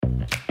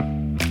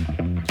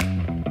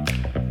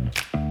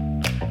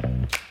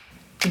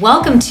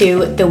Welcome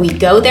to the We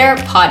Go There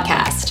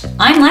podcast.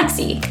 I'm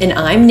Lexi. And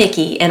I'm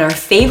Nikki, and our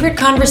favorite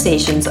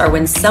conversations are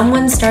when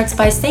someone starts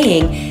by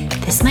saying,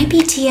 this might be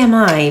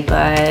TMI,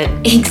 but...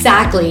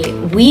 Exactly,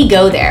 we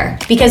go there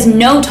because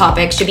no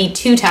topic should be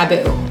too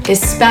taboo,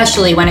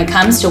 especially when it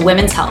comes to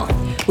women's health.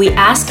 We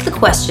ask the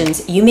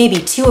questions you may be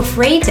too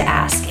afraid to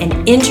ask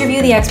and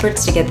interview the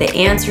experts to get the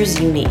answers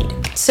you need.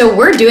 So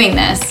we're doing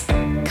this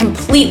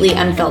completely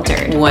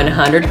unfiltered.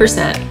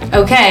 100%.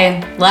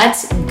 Okay,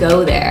 let's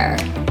go there.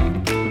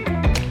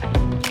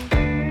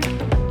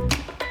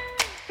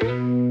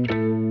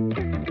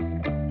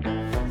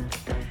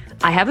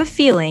 I have a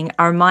feeling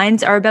our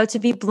minds are about to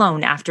be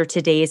blown after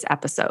today's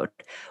episode.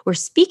 We're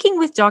speaking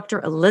with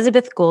Dr.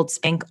 Elizabeth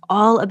Goldspink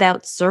all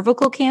about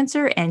cervical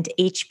cancer and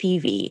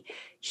HPV,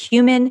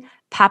 human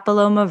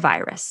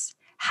papillomavirus.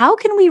 How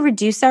can we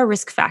reduce our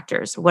risk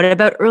factors? What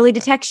about early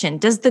detection?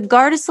 Does the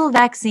Gardasil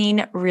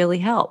vaccine really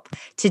help?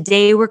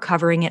 Today, we're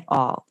covering it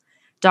all.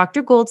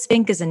 Dr.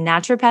 Goldspink is a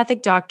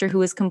naturopathic doctor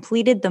who has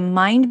completed the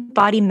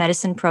mind-body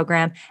medicine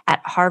program at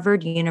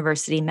Harvard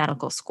University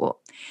Medical School.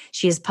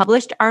 She has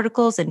published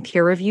articles in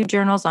peer-reviewed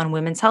journals on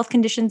women's health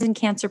conditions and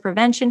cancer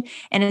prevention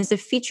and is a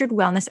featured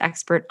wellness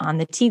expert on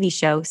the TV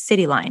show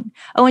Cityline.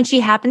 Oh, and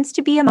she happens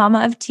to be a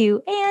mama of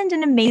two and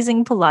an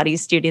amazing Pilates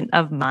student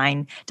of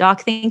mine.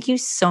 Doc, thank you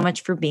so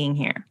much for being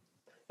here.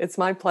 It's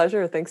my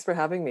pleasure. Thanks for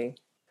having me.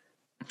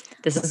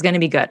 This is going to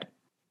be good.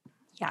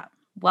 Yeah.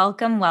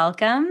 Welcome.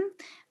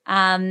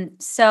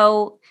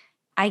 So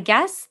I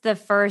guess the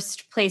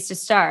first place to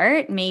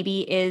start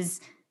maybe is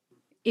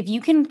if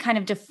you can kind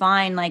of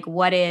define like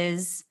what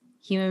is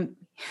human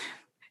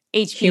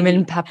HPV.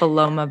 Human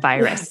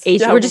papillomavirus.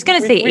 Yes. We're just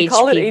going to say HPV. We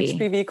call it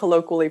HPV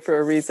colloquially for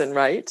a reason,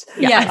 right?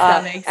 Yes,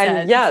 that makes sense.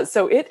 And yeah,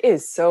 so it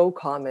is so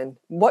common.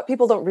 What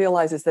people don't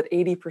realize is that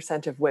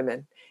 80% of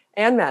women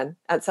and men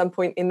at some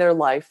point in their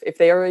life, if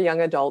they are a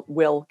young adult,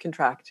 will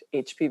contract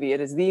HPV.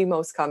 It is the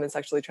most common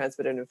sexually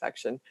transmitted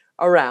infection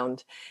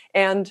around.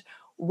 And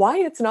why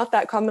it's not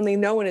that commonly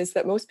known is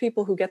that most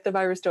people who get the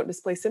virus don't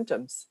display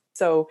symptoms.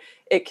 So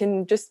it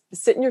can just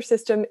sit in your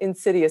system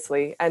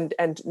insidiously and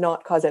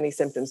not cause any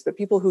symptoms. But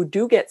people who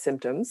do get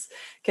symptoms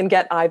can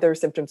get either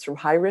symptoms from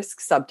high-risk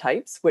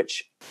subtypes,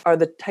 which are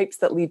the types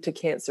that lead to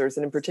cancers,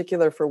 and in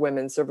particular for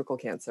women, cervical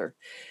cancer.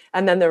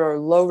 And then there are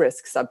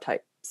low-risk subtypes,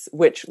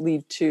 which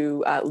lead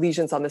to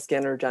lesions on the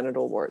skin or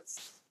genital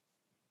warts.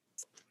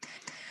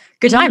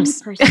 Good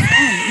times.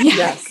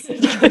 Yes.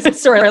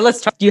 Sorry,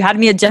 let's talk. You had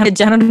me at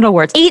genital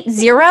warts.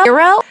 80?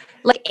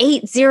 Like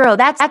 80.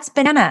 That's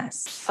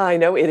bananas. I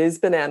know, it is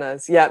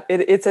bananas. Yeah,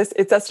 it's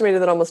estimated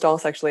that almost all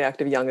sexually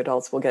active young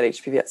adults will get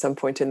HPV at some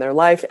point in their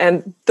life.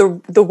 And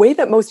the way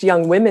that most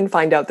young women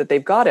find out that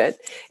they've got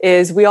it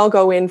is we all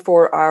go in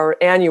for our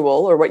annual,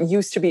 or what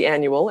used to be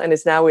annual, and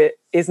is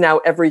now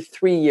every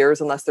 3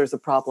 years unless there's a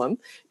problem,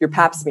 your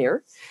pap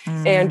smear,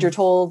 and you're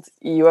told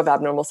you have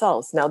abnormal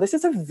cells. Now, this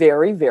is a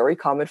very, very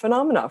common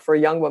phenomena for a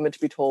young woman to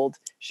be told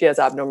she has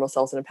abnormal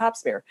cells in a pap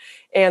smear.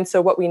 And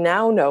so what we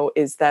now know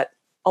is that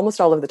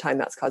almost all of the time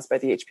that's caused by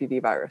the HPV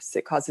virus.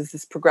 It causes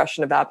this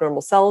progression of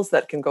abnormal cells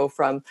that can go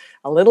from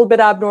a little bit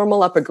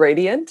abnormal up a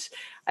gradient.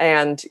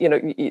 And,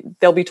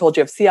 they'll be told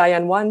you have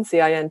CIN1,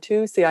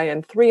 CIN2,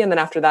 CIN3, and then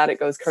after that,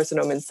 it goes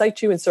carcinoma in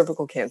situ and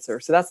cervical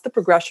cancer. So that's the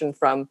progression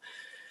from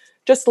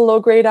just the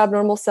low-grade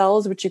abnormal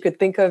cells, which you could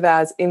think of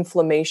as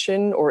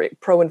inflammation or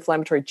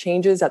pro-inflammatory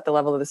changes at the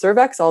level of the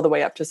cervix, all the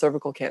way up to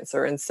cervical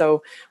cancer. And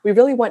so we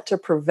really want to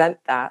prevent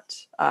that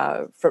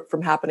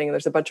from happening. And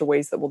there's a bunch of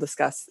ways that we'll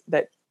discuss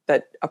that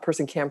a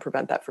person can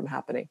prevent that from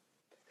happening.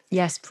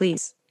 Yes,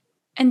 please.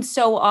 And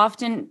so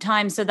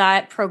oftentimes, so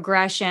that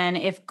progression,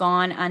 if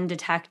gone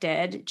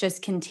undetected,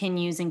 just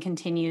continues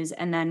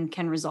and then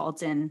can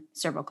result in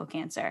cervical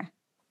cancer.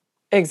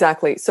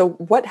 Exactly. So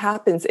what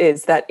happens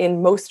is that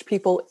in most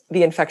people,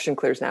 the infection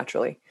clears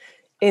naturally.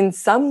 In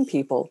some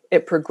people,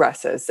 it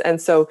progresses. And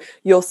so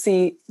you'll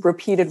see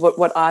repeated,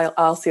 what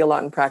I'll see a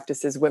lot in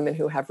practice is women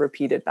who have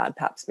repeated bad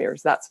pap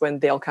smears. That's when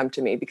they'll come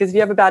to me. Because if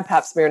you have a bad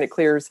pap smear and it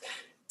clears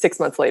 6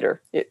 months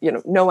later,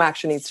 no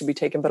action needs to be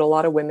taken. But a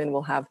lot of women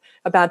will have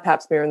a bad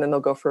pap smear and then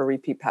they'll go for a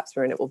repeat pap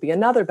smear and it will be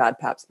another bad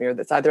pap smear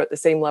that's either at the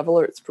same level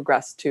or it's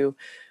progressed to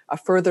a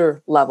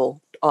further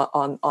level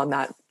on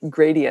that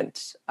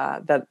gradient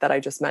that I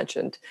just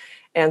mentioned.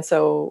 And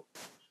so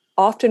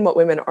often what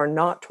women are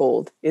not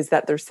told is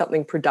that there's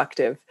something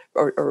productive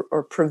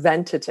or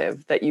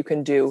preventative that you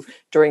can do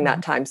during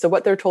that time. So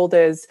what they're told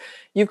is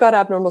you've got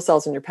abnormal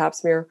cells in your pap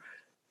smear.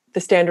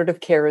 The standard of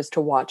care is to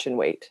watch and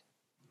wait.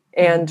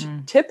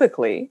 And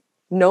typically,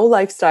 no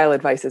lifestyle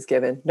advice is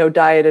given, no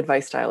diet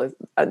advice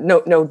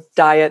no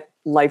diet,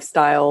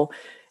 lifestyle.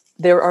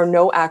 There are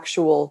no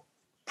actual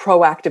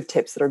proactive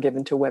tips that are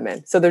given to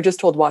women. So they're just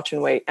told watch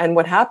and wait. And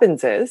what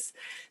happens is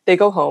they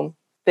go home,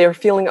 they're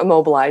feeling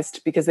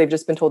immobilized because they've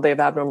just been told they have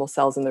abnormal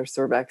cells in their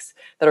cervix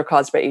that are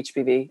caused by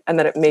HPV and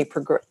that it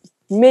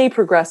may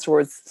progress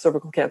towards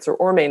cervical cancer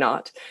or may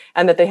not,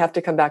 and that they have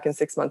to come back in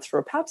 6 months for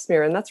a pap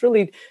smear. And that's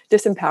really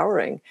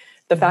disempowering.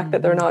 The fact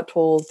that they're not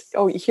told,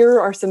 oh, here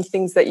are some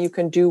things that you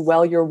can do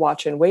while you're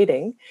watching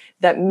waiting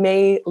that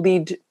may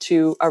lead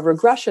to a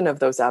regression of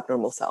those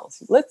abnormal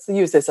cells. Let's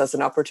use this as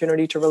an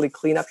opportunity to really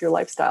clean up your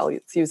lifestyle.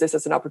 Let's use this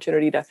as an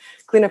opportunity to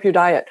clean up your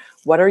diet.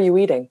 What are you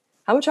eating?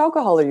 How much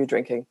alcohol are you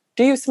drinking?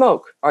 Do you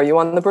smoke? Are you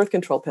on the birth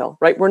control pill?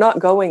 Right? We're not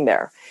going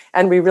there.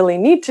 And we really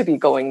need to be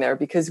going there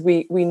because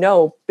we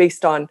know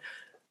based on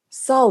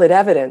solid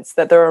evidence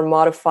that there are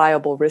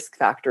modifiable risk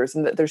factors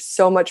and that there's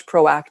so much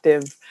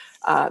proactive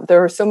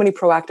there are so many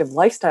proactive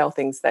lifestyle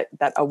things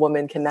that a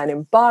woman can then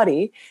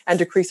embody and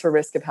decrease her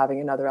risk of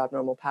having another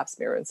abnormal pap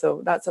smear. And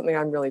so that's something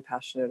I'm really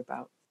passionate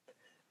about.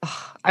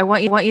 I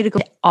want you to go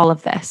to all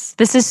of this.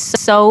 This is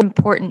so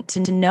important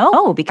to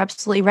know because you're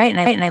absolutely right.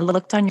 And I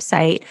looked on your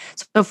site.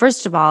 So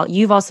first of all,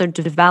 you've also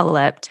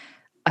developed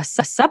a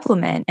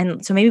supplement.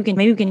 And so maybe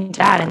we can do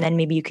that. And then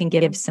maybe you can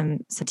give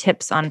some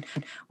tips on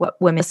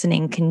what women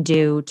listening can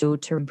do to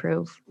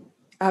improve.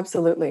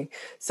 Absolutely.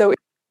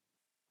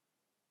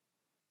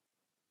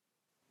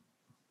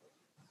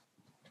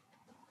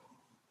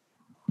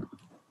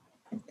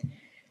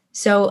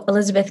 So,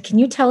 Elizabeth, can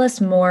you tell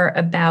us more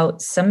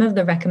about some of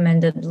the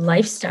recommended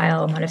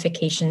lifestyle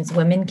modifications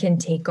women can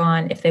take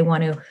on if they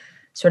want to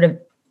sort of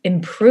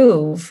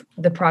improve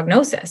the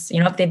prognosis?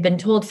 If they've been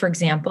told, for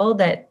example,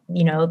 that,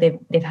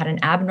 they've had an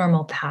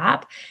abnormal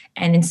pap,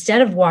 and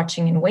instead of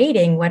watching and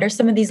waiting, what are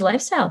some of these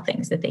lifestyle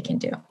things that they can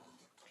do?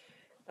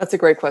 That's a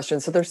great question.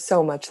 So there's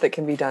so much that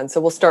can be done. So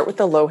we'll start with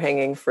the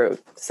low-hanging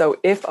fruit. So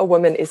if a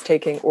woman is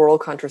taking oral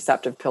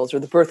contraceptive pills or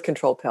the birth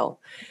control pill,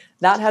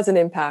 that has an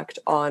impact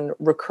on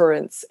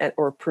recurrence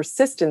or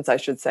persistence, I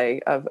should say,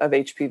 of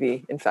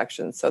HPV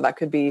infections. So that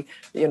could be,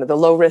 the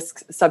low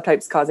risk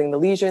subtypes causing the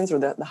lesions or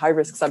the high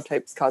risk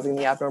subtypes causing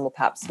the abnormal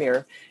pap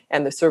smear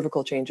and the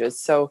cervical changes.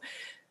 So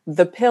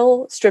the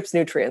pill strips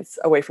nutrients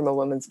away from a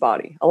woman's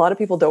body. A lot of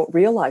people don't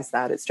realize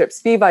that. It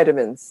strips B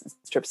vitamins, it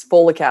strips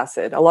folic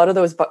acid. A lot of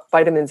those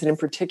vitamins, and in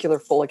particular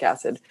folic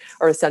acid,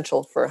 are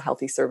essential for a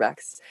healthy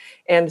cervix.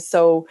 And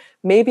so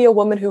maybe a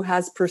woman who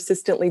has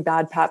persistently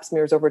bad pap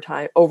smears over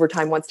time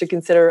wants to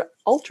consider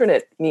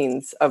alternate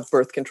means of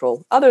birth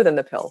control other than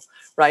the pill,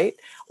 right?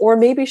 Or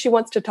maybe she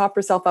wants to top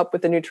herself up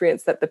with the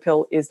nutrients that the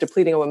pill is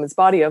depleting a woman's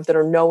body of that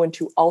are known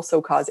to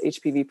also cause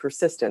HPV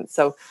persistence.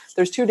 So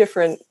there's two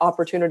different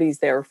opportunities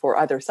there for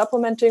either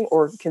supplementing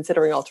or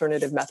considering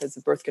alternative methods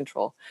of birth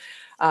control.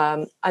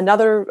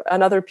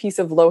 Another piece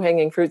of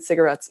low-hanging fruit,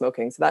 cigarette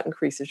smoking. So that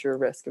increases your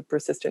risk of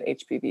persistent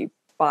HPV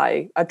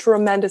by a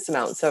tremendous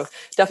amount. So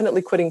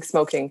definitely quitting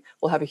smoking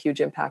will have a huge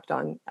impact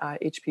on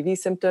HPV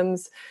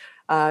symptoms.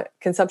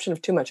 Consumption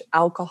of too much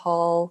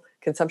alcohol,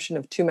 consumption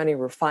of too many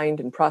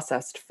refined and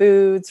processed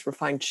foods.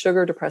 Refined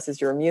sugar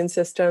depresses your immune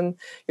system.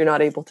 You're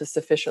not able to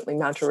sufficiently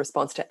mount a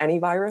response to any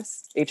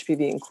virus,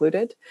 HPV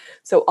included.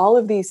 So all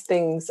of these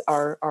things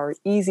are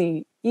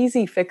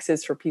easy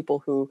fixes for people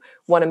who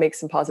want to make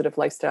some positive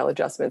lifestyle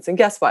adjustments. And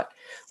guess what?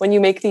 When you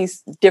make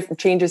these different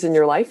changes in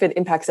your life, it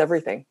impacts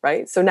everything,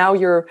 right? So now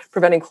you're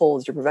preventing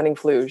colds, you're preventing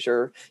flus,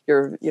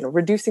 you're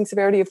reducing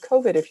severity of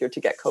COVID if you're to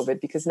get COVID,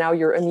 because now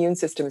your immune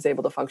system is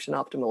able to function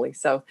optimally.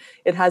 So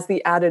it has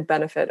the added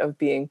benefit of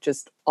being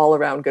just all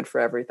around good for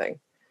everything.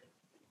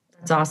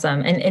 That's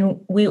awesome. And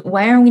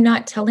why are we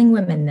not telling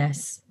women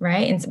this,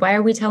 right? And why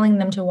are we telling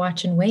them to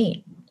watch and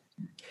wait?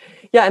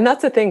 Yeah, and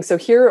that's the thing. So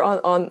here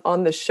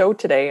on the show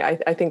today,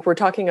 I think we're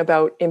talking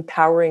about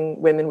empowering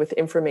women with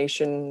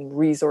information,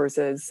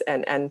 resources,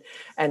 and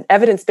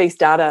evidence-based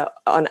data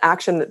on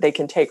action that they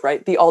can take,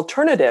 right? The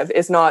alternative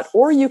is not,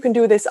 or you can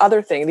do this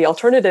other thing. The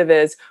alternative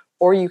is,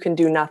 or you can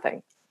do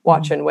nothing.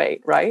 Watch and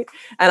wait, right?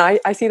 And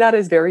I see that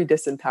as very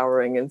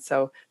disempowering. And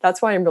so that's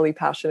why I'm really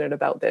passionate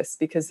about this,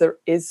 because there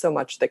is so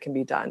much that can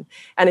be done.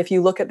 And if you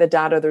look at the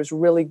data, there's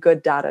really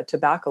good data to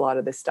back a lot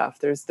of this stuff.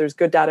 There's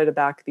good data to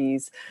back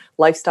these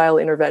lifestyle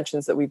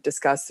interventions that we've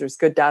discussed. There's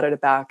good data to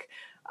back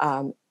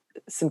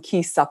some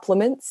key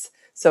supplements.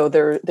 So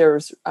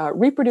there's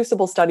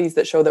reproducible studies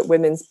that show that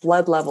women's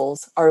blood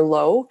levels are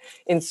low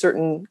in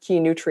certain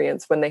key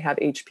nutrients when they have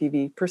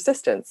HPV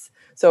persistence.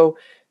 So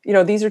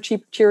these are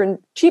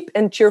cheap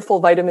and cheerful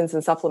vitamins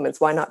and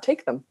supplements. Why not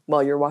take them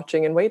while you're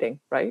watching and waiting,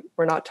 right?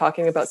 We're not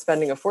talking about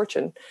spending a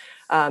fortune.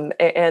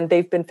 And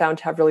they've been found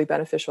to have really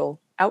beneficial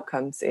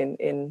outcomes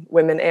in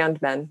women and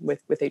men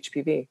with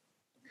HPV.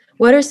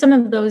 What are some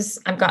of those?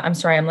 I'm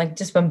sorry, I'm like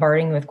just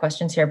bombarding with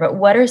questions here, but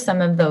what are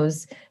some of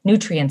those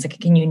nutrients? Like,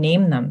 can you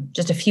name them?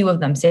 Just a few of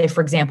them. Say, for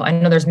example, I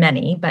know there's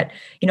many, but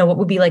what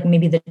would be like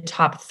maybe the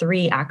top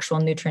 3 actual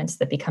nutrients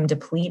that become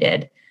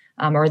depleted?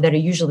 Or that are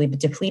usually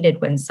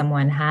depleted when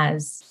someone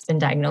has been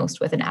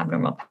diagnosed with an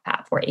abnormal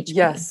pap or HPV.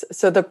 Yes.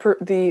 So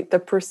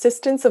the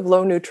persistence of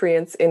low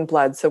nutrients in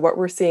blood. So what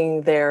we're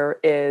seeing there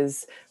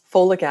is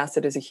folic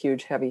acid is a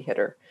huge heavy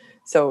hitter.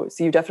 So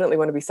you definitely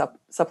want to be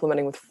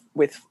supplementing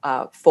with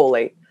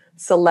folate.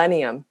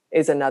 Selenium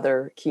is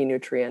another key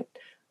nutrient.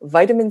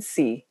 Vitamin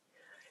C,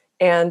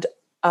 and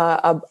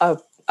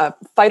a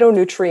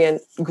phytonutrient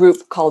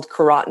group called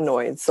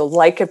carotenoids. So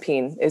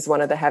lycopene is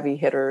one of the heavy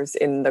hitters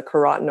in the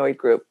carotenoid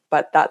group,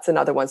 but that's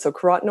another one. So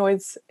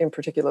carotenoids, in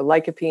particular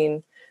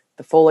lycopene,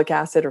 the folic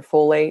acid or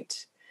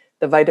folate,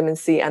 the vitamin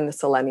C, and the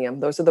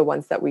selenium. Those are the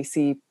ones that we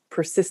see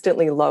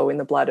persistently low in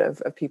the blood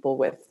of people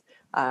with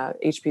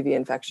HPV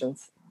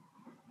infections.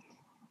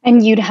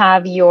 And you'd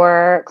have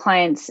your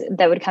clients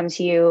that would come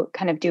to you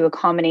kind of do a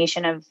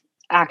combination of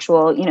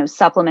actual,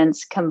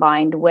 supplements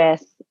combined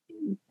with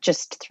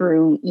just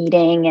through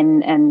eating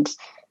and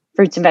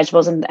fruits and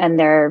vegetables and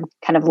their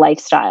kind of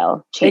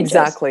lifestyle changes.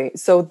 Exactly.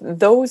 So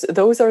those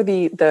are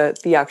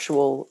the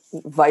actual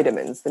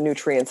vitamins, the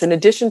nutrients. In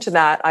addition to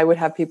that, I would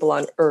have people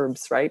on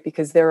herbs, right?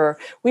 Because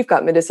we've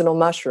got medicinal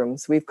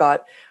mushrooms, we've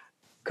got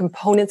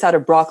components out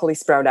of broccoli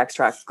sprout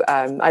extract.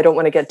 I don't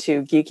want to get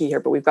too geeky here,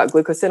 but we've got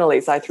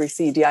glucosinolates,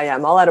 I3C,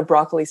 DIM, all out of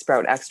broccoli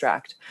sprout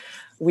extract.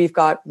 We've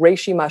got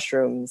reishi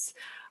mushrooms.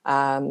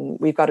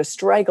 We've got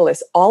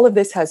astragalus. All of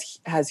this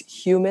has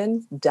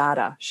human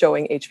data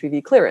showing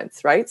HPV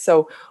clearance, right?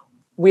 So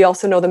we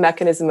also know the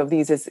mechanism of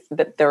these is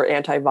that they're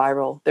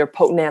antiviral, they're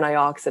potent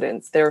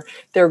antioxidants,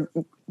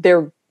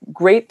 they're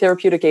great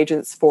therapeutic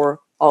agents for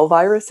all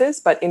viruses,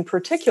 but in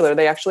particular,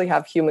 they actually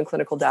have human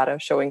clinical data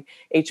showing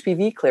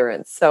HPV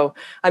clearance. So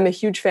I'm a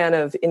huge fan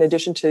of, in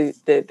addition to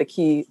the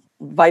key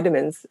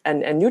vitamins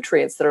and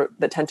nutrients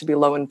that tend to be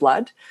low in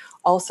blood,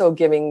 also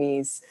giving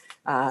these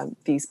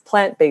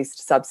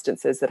plant-based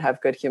substances that have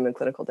good human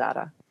clinical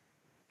data.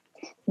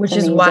 Which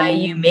is why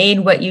you made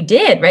what you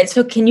did, right?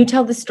 So can you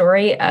tell the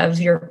story of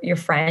your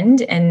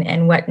friend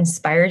and what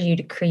inspired you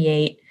to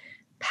create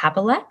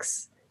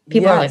Papilex?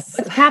 People are like,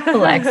 what's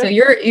Papilex? So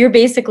you're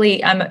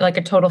basically, I'm like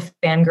a total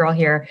fangirl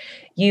here.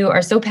 You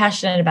are so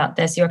passionate about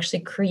this. You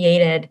actually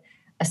created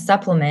a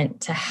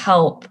supplement to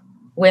help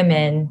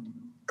women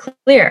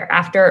clear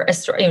after a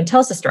story.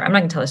 Tell us a story. I'm not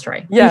going to tell a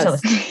story. Yes.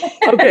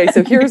 Okay.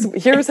 So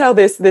here's how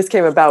this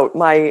came about.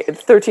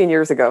 13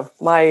 years ago,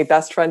 my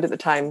best friend at the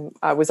time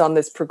was on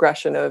this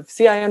progression of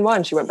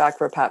CIN1. She went back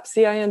for a PAP.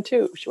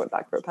 CIN2. She went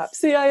back for a PAP.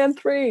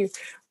 CIN3.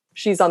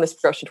 She's on this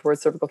progression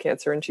towards cervical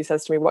cancer. And she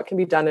says to me, what can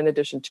be done in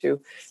addition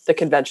to the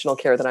conventional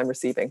care that I'm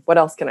receiving? What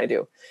else can I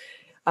do?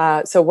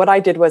 So what I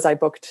did was I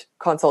booked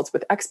consults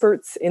with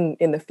experts in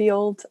the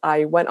field.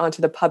 I went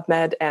onto the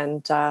PubMed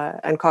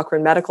and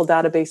Cochrane medical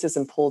databases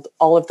and pulled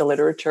all of the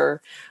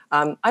literature.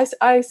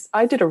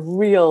 I did a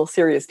real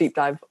serious deep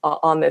dive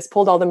on this,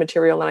 pulled all the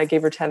material, and I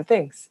gave her 10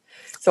 things.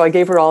 So I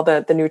gave her all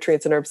the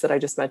nutrients and herbs that I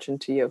just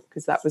mentioned to you,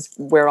 because that was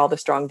where all the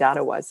strong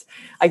data was.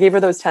 I gave her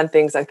those 10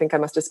 things. I think I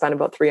must have spent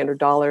about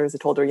 $300. I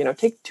told her,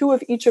 take 2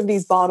 of each of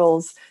these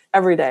bottles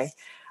every day.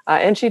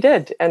 And she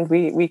did. And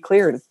we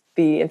cleared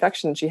the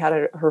infection. She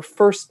had her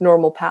first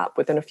normal PAP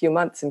within a few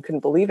months and couldn't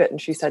believe it. And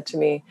she said to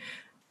me,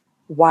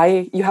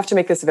 why you have to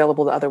make this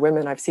available to other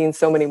women? I've seen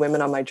so many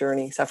women on my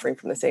journey suffering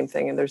from the same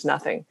thing. And there's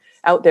nothing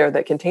out there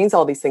that contains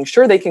all these things.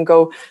 Sure, they can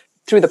go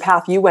through the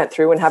path you went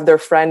through and have their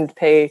friend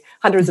pay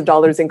hundreds of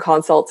dollars in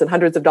consults and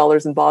hundreds of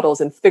dollars in bottles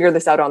and figure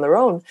this out on their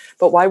own.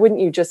 But why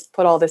wouldn't you just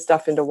put all this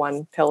stuff into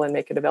one pill and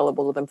make it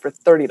available to them for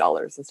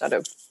 $30 instead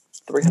of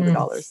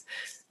 $300?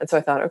 And so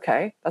I thought,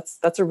 okay,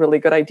 that's a really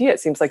good idea. It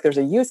seems like there's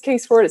a use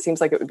case for it. It seems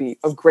like it would be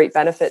a great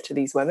benefit to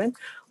these women.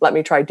 Let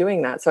me try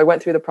doing that. So I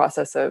went through the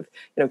process of,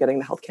 getting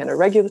the Health Canada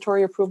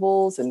regulatory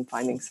approvals and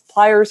finding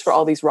suppliers for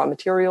all these raw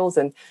materials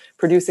and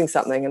producing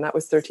something. And that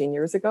was 13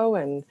 years ago,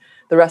 and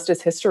the rest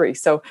is history.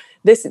 So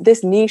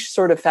this niche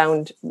sort of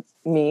found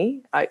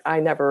me. I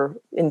never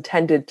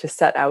intended to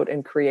set out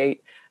and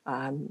create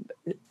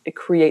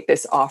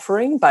this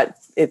offering, but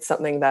it's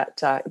something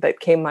that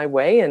came my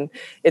way, and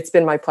it's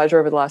been my pleasure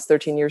over the last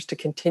 13 years to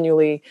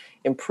continually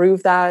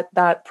improve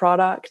that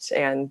product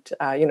and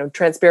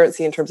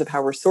transparency in terms of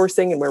how we're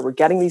sourcing and where we're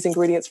getting these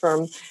ingredients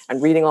from,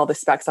 and reading all the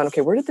specs on,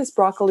 okay, where did this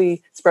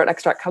broccoli sprout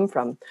extract come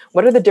from?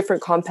 What are the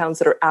different compounds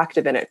that are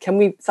active in it? Can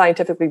we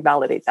scientifically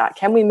validate that?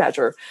 Can we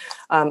measure?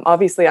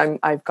 Obviously,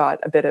 I've got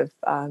a bit of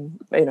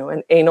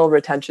an anal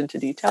retention to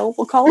detail,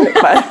 we'll call it,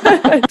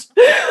 but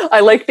I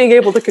like being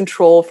able to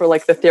control for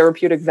like the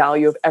therapeutic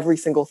value of every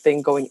single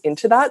thing going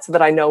into that, so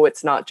that I know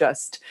it's not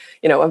just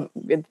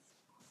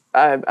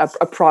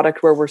a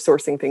product where we're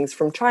sourcing things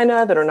from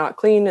China that are not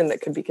clean and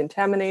that could be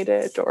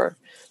contaminated,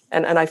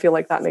 and I feel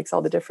like that makes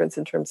all the difference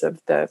in terms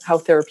of how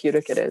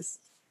therapeutic it is.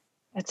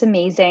 That's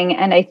amazing.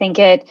 And I think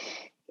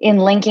in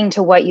linking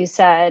to what you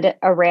said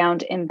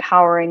around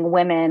empowering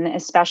women,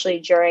 especially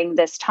during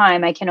this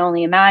time, I can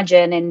only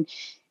imagine, and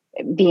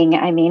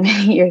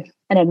you're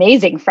an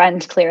amazing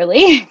friend,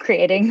 clearly,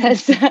 creating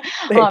this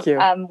Thank you.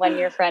 When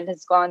your friend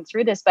has gone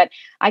through this. But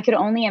I could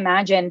only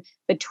imagine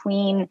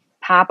between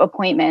PAP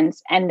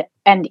appointments and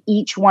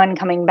each one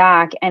coming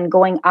back and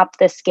going up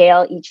the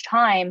scale each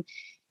time,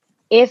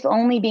 if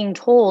only being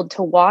told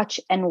to watch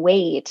and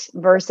wait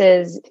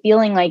versus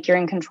feeling like you're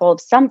in control of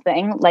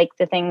something, like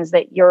the things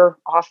that you're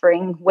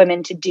offering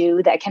women to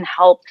do that can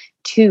help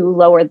to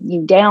lower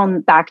you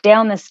back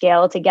down the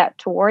scale to get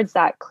towards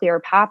that clear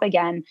PAP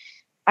again.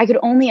 I could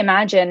only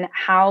imagine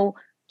how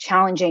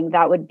challenging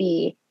that would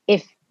be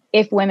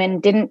if women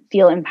didn't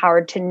feel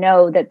empowered to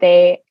know that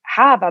they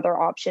have other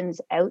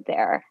options out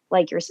there,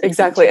 like you're speaking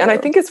Exactly. to. And I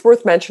think it's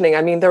worth mentioning.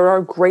 I mean, there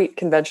are great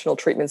conventional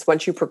treatments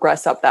once you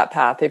progress up that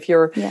path. If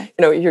you're,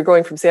 you're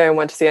going from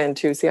CIN1 to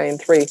CIN2,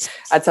 CIN3,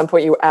 at some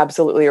point you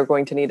absolutely are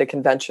going to need a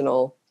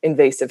conventional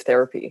invasive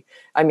therapy.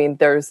 I mean,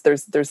 there's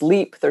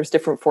LEAP, there's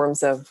different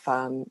forms of,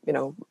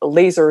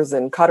 lasers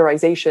and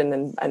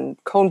cauterization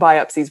and cone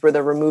biopsies where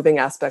they're removing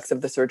aspects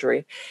of the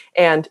surgery.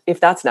 And if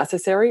that's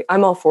necessary,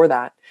 I'm all for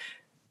that.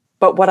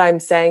 But what I'm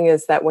saying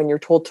is that when you're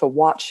told to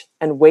watch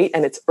and wait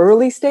and it's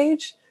early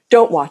stage,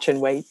 don't watch and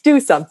wait,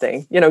 do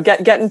something,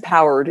 get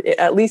empowered,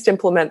 at least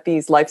implement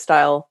these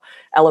lifestyle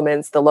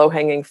elements, the low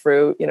hanging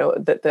fruit,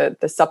 the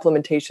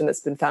supplementation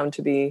that's been found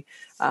to be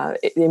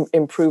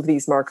improve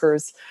these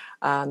markers.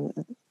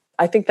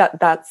 I think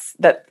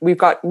that we've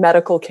got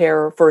medical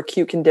care for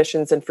acute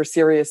conditions and for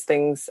serious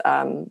things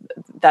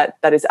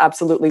that is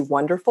absolutely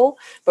wonderful.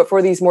 But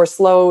for these more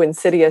slow,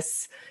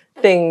 insidious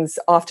things,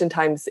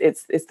 oftentimes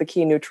it's the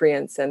key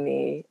nutrients and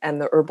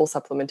the herbal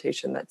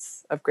supplementation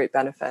that's of great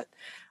benefit.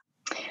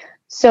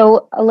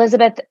 So,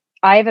 Elizabeth,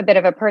 I have a bit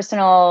of a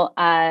personal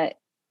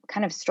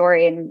kind of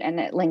story, and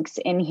it links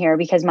in here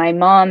because my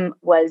mom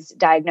was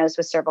diagnosed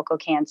with cervical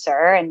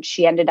cancer, and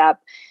she ended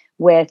up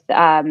with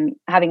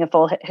having a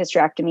full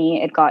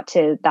hysterectomy. It got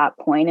to that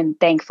point, and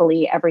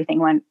thankfully everything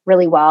went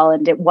really well.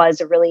 And it was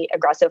a really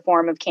aggressive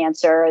form of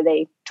cancer.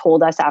 They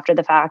told us after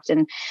the fact,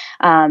 and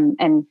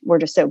we're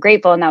just so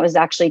grateful. And that was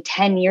actually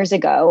 10 years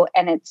ago.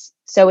 And it's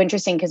so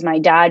interesting because my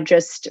dad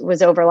just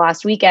was over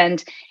last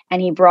weekend,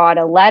 and he brought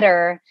a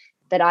letter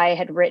that I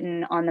had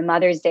written on the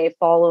Mother's Day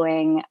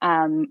following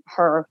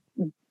her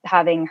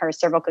having her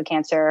cervical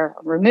cancer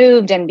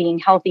removed and being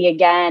healthy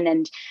again.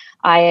 And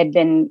I had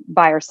been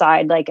by her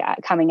side, like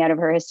coming out of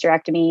her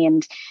hysterectomy.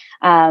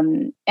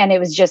 And it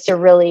was just a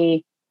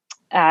really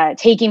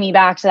taking me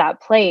back to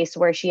that place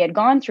where she had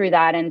gone through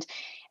that. And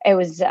it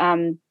was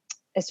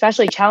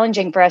especially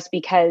challenging for us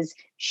because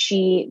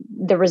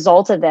the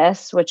result of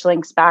this, which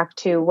links back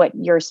to what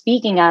you're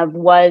speaking of,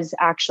 was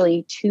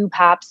actually 2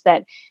 PAPs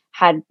that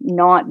had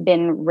not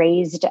been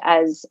raised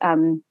as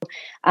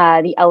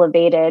the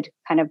elevated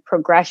kind of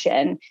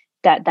progression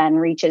that then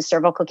reaches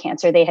cervical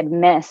cancer. They had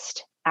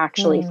missed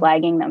actually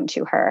flagging them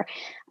to her.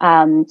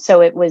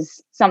 So it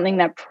was something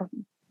that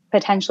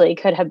potentially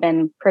could have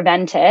been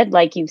prevented,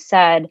 like you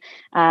said,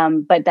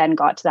 but then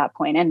got to that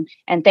point.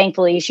 And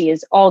thankfully she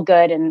is all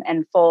good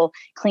and full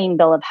clean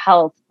bill of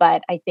health.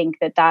 But I think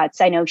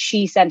I know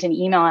she sent an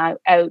email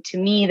out to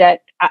me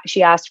that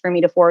she asked for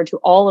me to forward to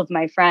all of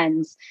my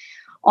friends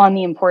on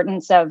the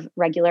importance of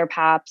regular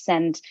PAPs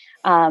and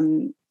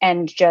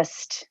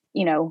just,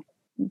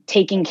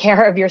 taking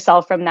care of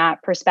yourself from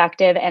that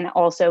perspective, and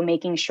also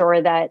making sure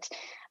that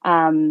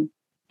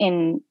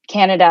in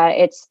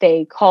Canada,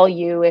 they call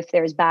you if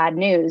there's bad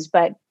news,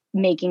 but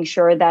making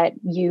sure that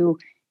you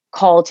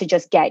call to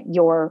just get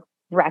your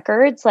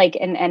records,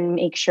 and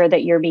make sure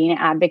that you're being an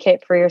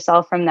advocate for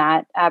yourself from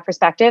that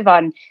perspective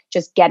on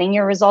just getting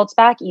your results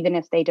back, even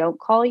if they don't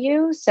call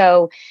you.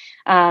 So,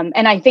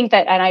 and I think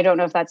that, and I don't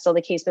know if that's still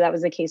the case, but that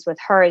was the case with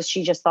her, is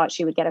she just thought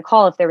she would get a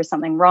call if there was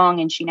something wrong,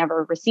 and she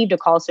never received a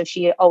call. So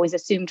she always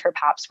assumed her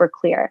PAPs were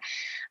clear.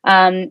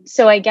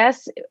 So I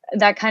guess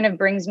that kind of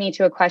brings me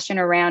to a question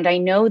around, I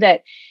know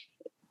that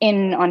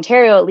in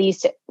Ontario, at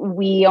least,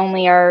 we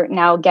only are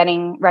now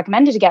getting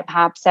recommended to get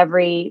PAPs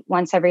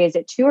once every, is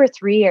it 2 or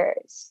 3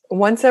 years?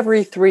 Once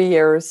every 3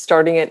 years,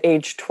 starting at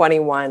age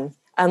 21,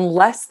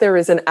 unless there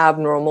is an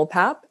abnormal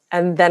PAP,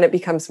 and then it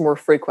becomes more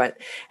frequent.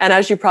 And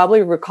as you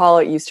probably recall,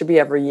 it used to be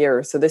every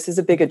year. So this is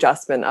a big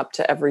adjustment up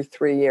to every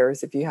 3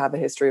 years if you have a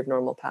history of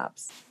normal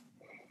PAPs.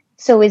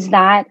 So is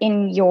that,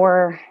 in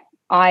your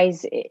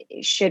eyes,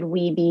 should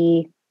we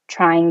be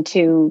trying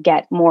to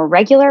get more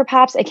regular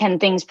PAPs? Can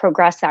things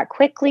progress that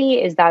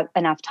quickly? Is that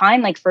enough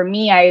time? Like for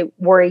me, I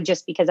worry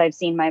just because I've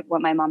seen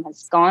what my mom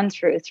has gone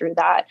through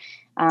that.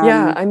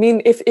 Yeah, I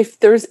mean, if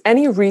there's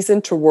any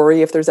reason to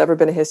worry, if there's ever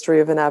been a history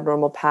of an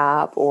abnormal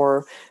PAP,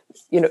 or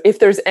if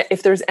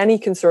there's any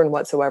concern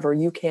whatsoever,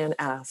 you can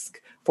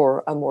ask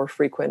for a more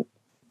frequent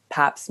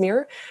PAP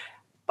smear.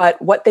 But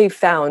what they've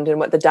found and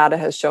what the data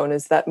has shown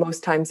is that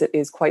most times it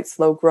is quite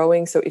slow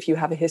growing. So if you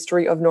have a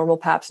history of normal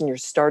PAPs and you're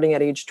starting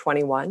at age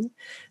 21,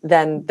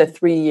 then the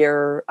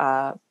 3-year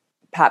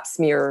PAP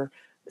smear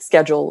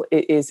schedule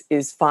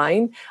is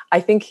fine. I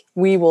think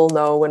we will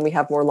know when we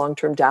have more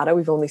long-term data.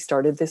 We've only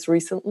started this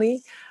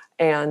recently.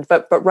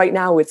 But right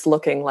now it's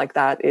looking like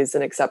that is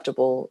an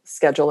acceptable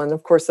schedule. And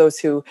of course, those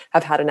who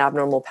have had an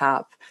abnormal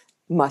PAP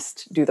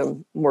must do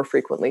them more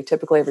frequently,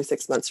 typically every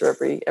 6 months or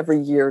every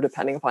year,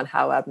 depending upon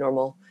how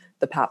abnormal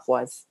the PAP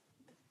was.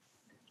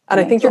 And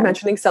I think you're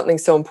mentioning something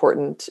so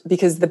important,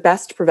 because the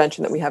best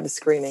prevention that we have is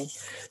screening.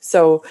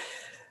 So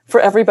for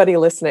everybody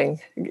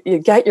listening, you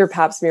get your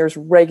PAP smears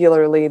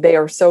regularly. They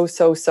are so,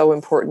 so, so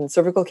important.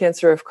 Cervical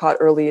cancer, if caught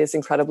early, is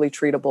incredibly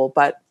treatable.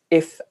 But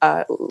if,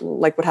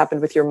 like what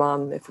happened with your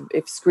mom,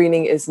 if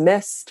screening is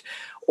missed,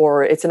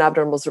 or it's an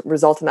abnormal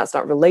result and that's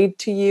not relayed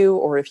to you,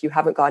 or if you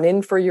haven't gone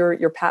in for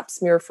your PAP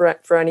smear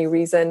for any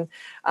reason,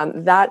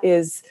 that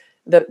is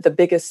the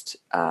biggest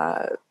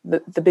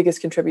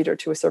contributor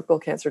to a cervical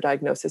cancer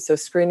diagnosis. So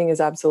screening is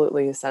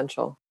absolutely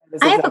essential.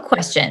 I have a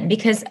question,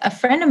 because a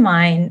friend of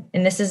mine,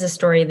 and this is a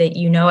story that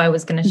I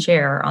was going to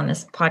share on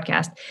this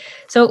podcast.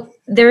 So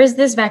there is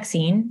this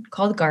vaccine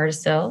called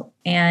Gardasil,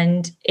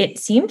 and it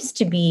seems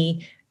to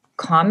be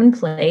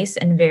commonplace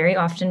and very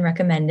often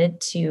recommended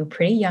to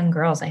pretty young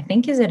girls. I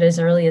think, is it as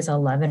early as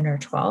 11 or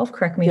 12?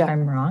 Correct me if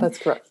I'm wrong. That's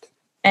correct.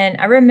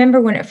 And I remember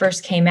when it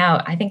first came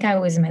out, I think I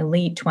was in my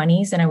late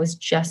 20s, and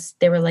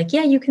they were like,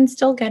 yeah, you can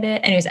still get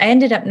it. Anyways, I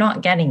ended up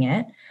not getting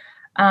it.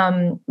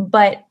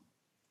 But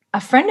a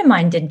friend of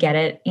mine did get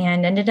it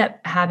and ended up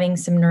having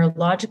some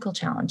neurological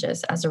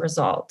challenges as a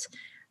result.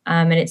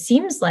 And it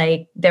seems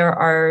like there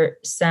are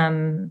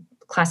some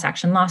class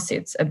action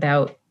lawsuits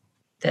about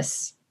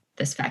this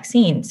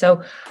vaccine.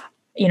 So,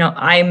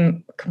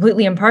 I'm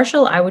completely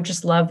impartial. I would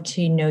just love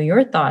to know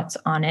your thoughts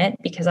on it,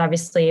 because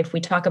obviously if we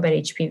talk about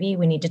HPV,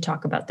 we need to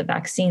talk about the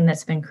vaccine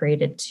that's been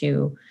created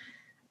to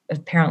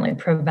apparently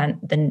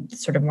prevent the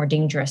sort of more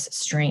dangerous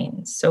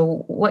strains.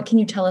 So what can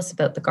you tell us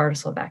about the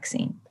Gardasil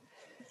vaccine?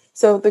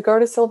 So the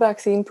Gardasil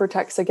vaccine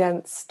protects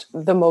against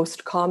the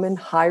most common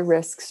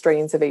high-risk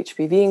strains of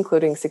HPV,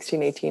 including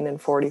 16, 18,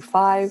 and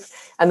 45.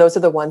 And those are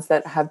the ones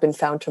that have been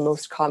found to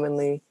most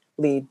commonly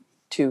lead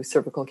to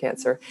cervical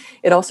cancer.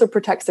 It also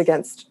protects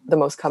against the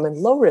most common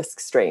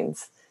low-risk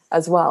strains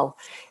as well.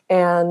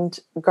 And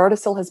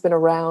Gardasil has been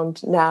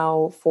around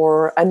now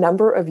for a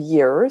number of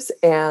years,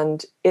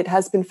 and it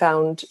has been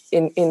found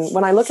in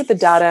when I look at the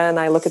data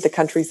and I look at the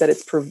countries that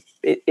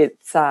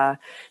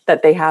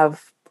that they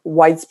have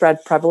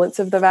widespread prevalence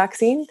of the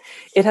vaccine,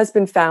 it has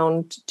been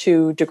found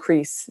to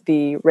decrease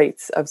the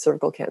rates of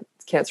cervical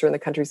cancer in the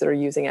countries that are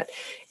using it.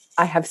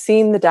 I have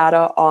seen the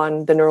data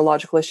on the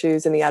neurological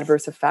issues and the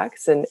adverse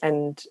effects,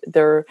 and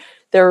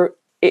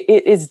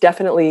it is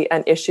definitely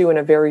an issue in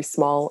a very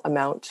small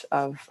amount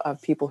of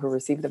people who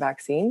receive the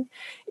vaccine.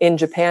 In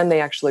Japan, they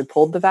actually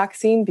pulled the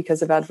vaccine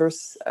because of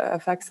adverse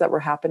effects that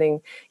were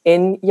happening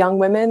in young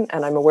women.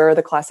 And I'm aware of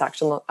the class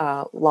action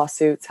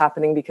lawsuits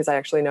happening because I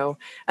actually know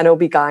an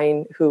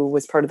OB-GYN who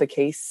was part of the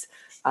case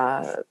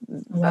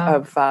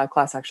of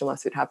class action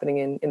lawsuit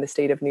happening in the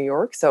state of New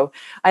York. So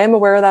I am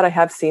aware of that. I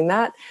have seen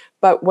that.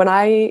 But when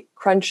I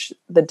crunch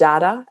the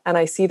data and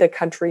I see the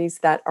countries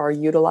that are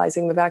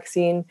utilizing the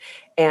vaccine,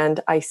 and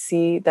I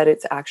see that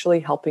it's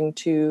actually helping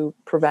to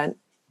prevent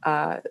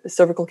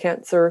cervical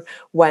cancer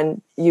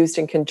when used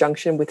in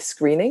conjunction with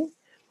screening,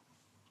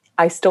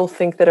 I still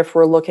think that if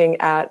we're looking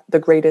at the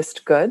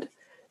greatest good,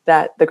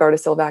 that the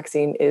Gardasil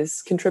vaccine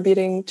is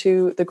contributing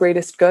to the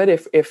greatest good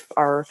if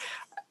our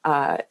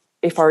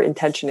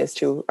intention is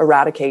to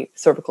eradicate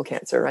cervical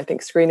cancer. I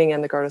think screening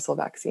and the Gardasil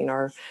vaccine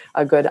are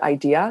a good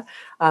idea,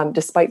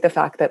 despite the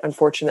fact that,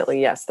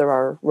 unfortunately, yes, there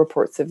are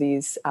reports of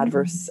these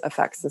adverse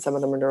effects, and some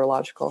of them are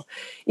neurological.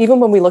 Even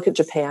when we look at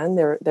Japan,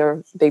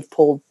 they've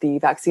pulled the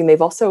vaccine.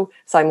 They've also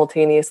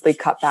simultaneously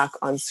cut back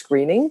on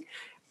screening.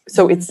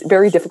 So it's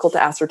very difficult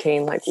to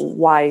ascertain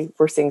why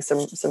we're seeing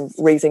some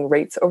raising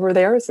rates over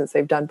there, since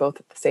they've done both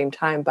at the same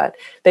time. But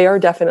they are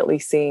definitely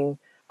seeing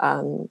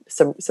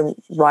some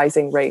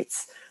rising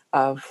rates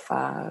of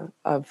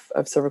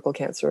cervical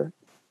cancer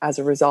as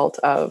a result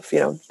of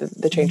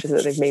the changes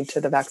that they've made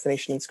to the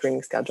vaccination and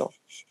screening schedule.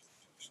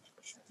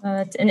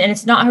 And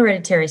it's not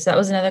hereditary. So that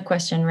was another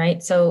question,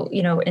 right? So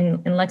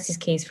in Lexi's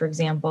case, for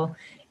example,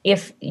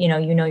 if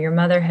your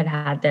mother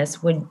had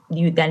this, would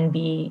you then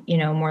be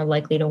more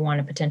likely to want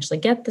to potentially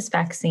get this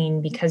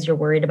vaccine because you're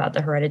worried about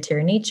the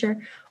hereditary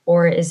nature,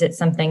 or is it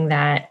something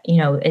that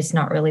is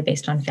not really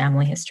based on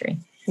family history?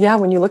 Yeah,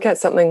 when you look at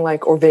something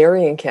like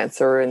ovarian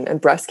cancer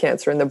and breast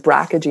cancer and the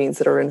BRCA genes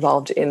that are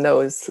involved in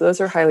those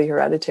are highly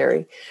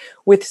hereditary.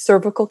 With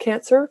cervical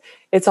cancer,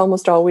 it's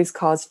almost always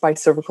caused by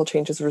cervical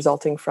changes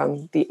resulting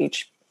from the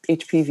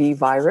HPV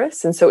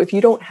virus. And so if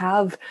you don't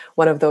have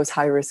one of those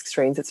high-risk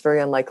strains, it's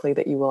very unlikely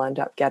that you will end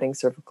up getting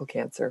cervical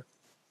cancer.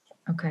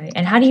 Okay.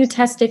 And how do you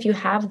test if you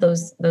have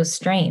those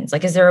strains?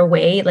 Is there a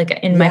way,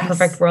 in my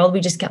perfect world, we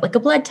just get a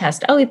blood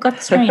test? Oh, you've got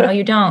the strain. Oh,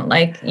 you don't.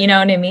 You know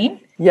what I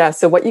mean? Yeah.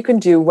 So what you can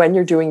do when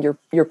you're doing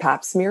your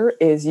pap smear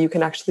is you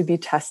can actually be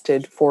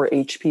tested for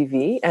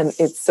HPV, and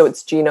it's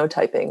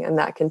genotyping, and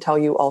that can tell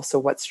you also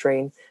what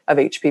strain of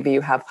HPV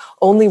you have.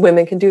 Only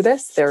women can do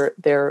this.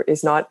 There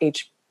is not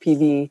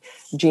HPV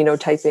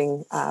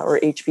genotyping or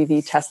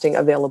HPV testing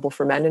available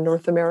for men in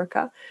North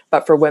America,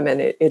 but for women,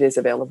 it is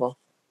available.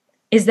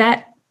 Is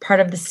that part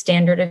of the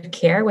standard of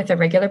care with a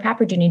regular pap,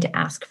 or do you need to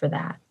ask for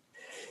that?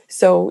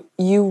 So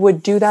you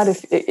would do that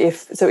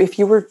if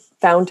you were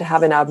found to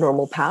have an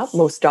abnormal pap,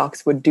 most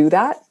docs would do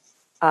that.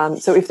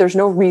 So if there's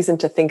no reason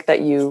to think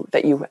that you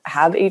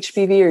have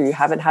HPV or you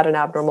haven't had an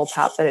abnormal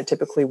pap, then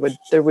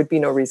there would be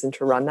no reason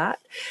to run that.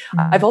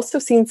 Mm-hmm. I've also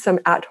seen some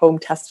at-home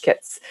test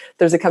kits.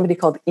 There's a company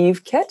called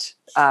Eve Kit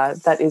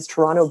that is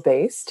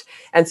Toronto-based,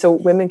 and so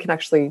women can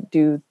actually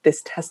do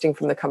this testing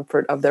from the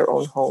comfort of their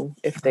own home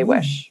if they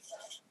wish.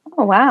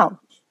 Oh, wow.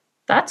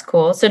 That's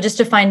cool. So just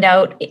to find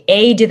out,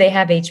 A, do they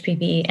have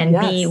HPV, and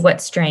yes. B,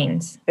 what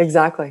strains?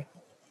 Exactly.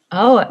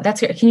 Oh,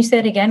 that's good. Can you say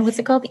it again? What's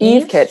it called?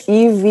 Eve Kit,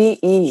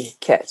 EVE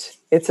Kit.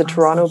 It's a Awesome.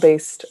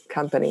 Toronto-based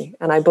company,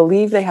 and I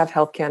believe they have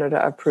Health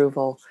Canada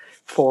approval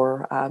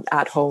for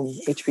at-home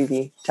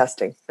HPV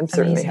testing. I'm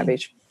certain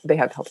they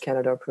have Health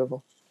Canada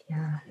approval.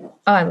 Yeah.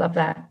 Oh, I love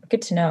that.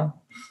 Good to know.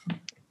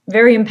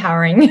 Very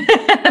empowering.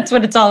 That's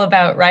what it's all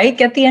about, right?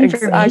 Get the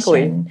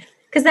information.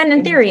 Because then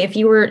in theory, if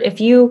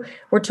you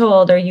were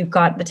told, or you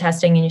got the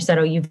testing and you said,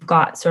 oh, you've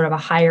got sort of a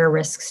higher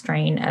risk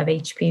strain of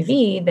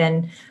HPV,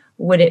 then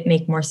would it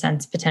make more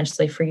sense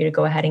potentially for you to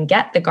go ahead and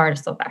get the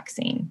Gardasil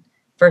vaccine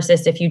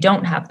versus if you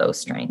don't have those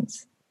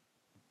strains?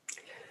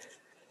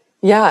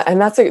 Yeah, and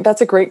that's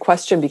a great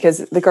question, because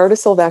the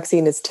Gardasil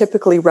vaccine is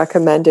typically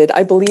recommended.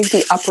 I believe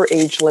the upper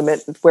age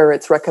limit where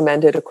it's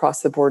recommended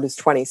across the board is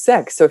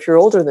 26. So if you're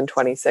older than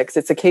 26,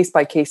 it's a case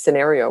by case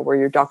scenario where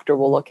your doctor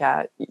will look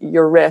at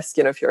your risk.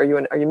 You know, if are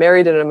you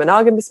married in a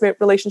monogamous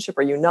relationship?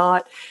 Are you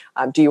not?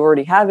 Do you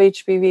already have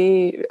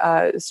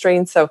HPV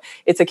strains? So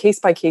it's a case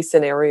by case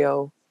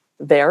scenario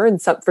there,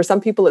 and for some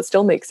people, it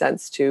still makes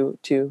sense to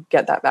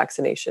get that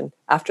vaccination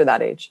after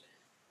that age.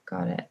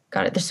 Got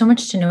it. There's so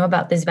much to know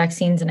about these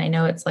vaccines. And I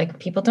know it's like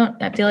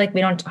I feel like we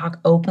don't talk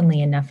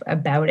openly enough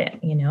about it,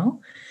 you know?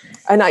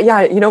 And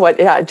you know what?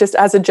 Yeah, just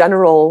as a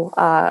general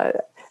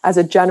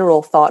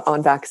thought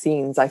on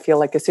vaccines, I feel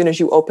like as soon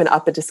as you open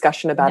up a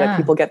discussion about it,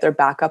 people get their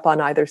back up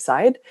on either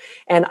side.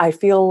 And I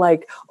feel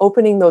like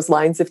opening those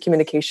lines of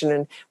communication,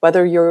 and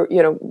whether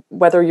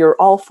you're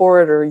all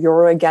for it or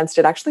you're against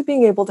it, actually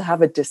being able to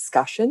have a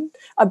discussion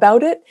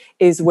about it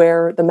is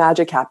where the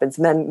magic happens.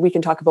 And then we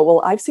can talk about,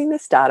 well, I've seen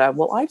this data.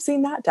 Well, I've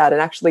seen that data,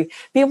 and actually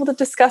be able to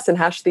discuss and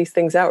hash these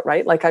things out,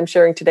 right? Like I'm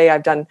sharing today,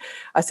 I've done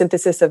a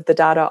synthesis of the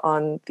data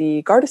on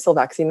the Gardasil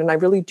vaccine, and I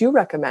really do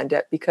recommend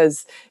it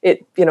because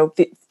it,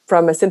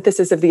 from a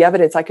synthesis of the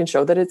evidence, I can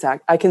show that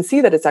I can see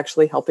that it's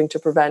actually helping to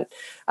prevent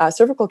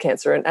cervical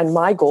cancer. And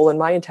my goal and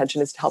my intention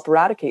is to help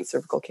eradicate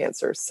cervical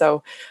cancer.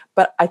 So,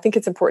 but I think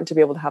it's important to be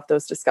able to have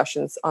those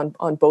discussions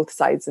on both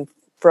sides, and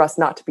for us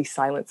not to be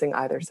silencing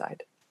either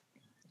side.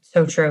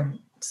 So true.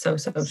 So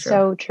true.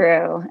 So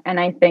true. And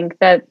I think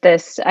that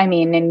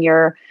in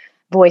your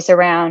voice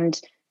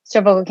around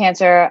cervical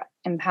cancer,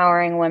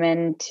 empowering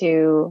women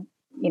to,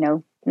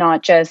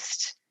 not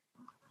just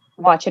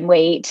watch and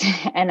wait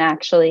and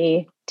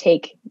actually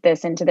take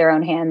this into their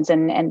own hands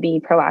and be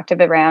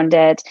proactive around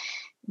it,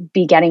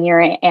 be getting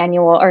your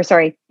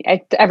every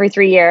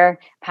 3-year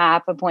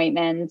PAP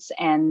appointments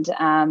and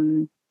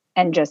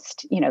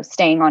just,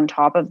 staying on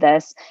top of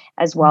this,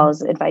 as well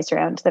as advice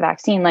around the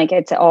vaccine. Like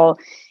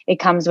it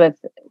comes with,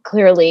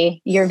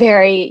 clearly you're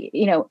very,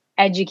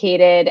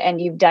 educated and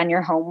you've done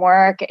your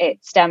homework.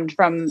 It stemmed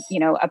from,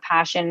 a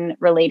passion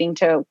relating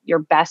to your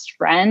best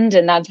friend.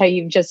 And that's how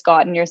you've just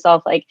gotten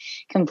yourself like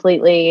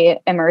completely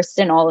immersed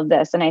in all of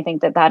this. And I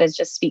think that is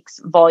just speaks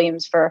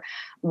volumes for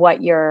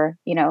what your,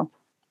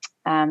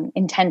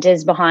 intent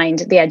is behind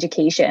the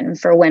education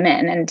for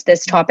women. And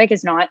this topic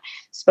is not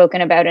spoken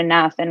about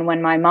enough. And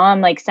when my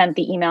mom sent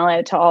the email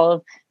out to all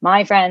of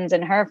my friends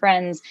and her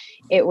friends,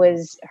 it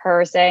was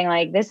her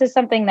saying this is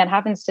something that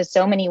happens to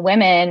so many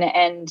women,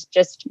 and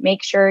just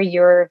make sure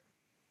you're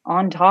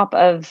on top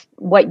of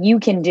what you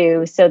can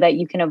do so that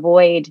you can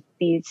avoid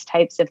these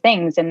types of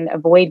things and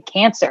avoid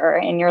cancer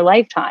in your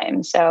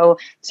lifetime. So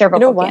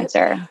cervical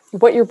cancer.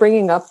 What you're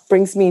bringing up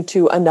brings me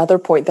to another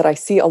point that I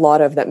see a lot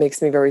of that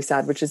makes me very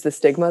sad, which is the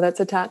stigma that's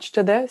attached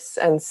to this.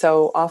 And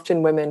so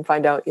often women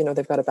find out,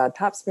 they've got a bad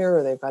pap smear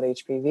or they've got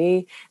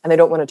HPV, and they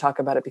don't want to talk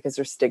about it because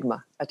there's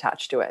stigma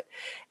attached to it.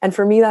 And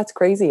for me, that's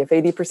crazy. If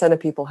 80% of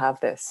people have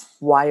this,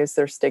 why is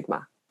there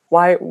stigma?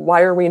 Why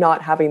are we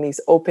not having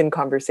these open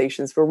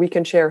conversations where we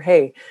can share,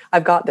 hey,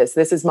 I've got this.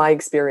 This is my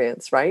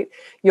experience, right?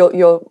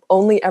 You'll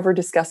only ever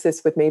discuss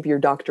this with maybe your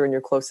doctor and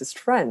your closest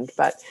friend.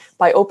 But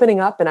by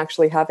opening up and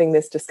actually having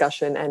this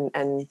discussion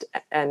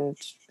and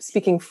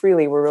speaking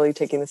freely, we're really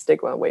taking the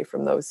stigma away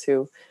from those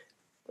who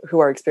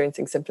are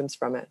experiencing symptoms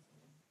from it.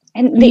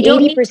 And the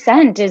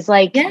 80% is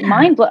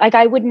mind blowing.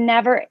 I would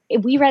never,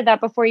 we read that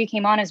before you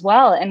came on as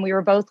well. And we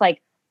were both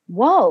like,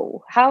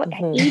 whoa, how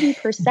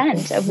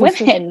 80% of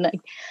women?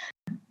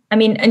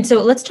 And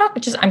so let's talk,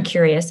 I'm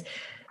curious.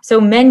 So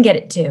men get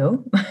it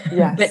too,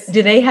 yes. But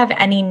do they have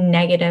any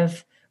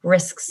negative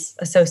risks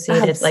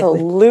associated?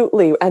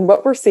 Absolutely. And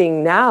what we're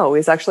seeing now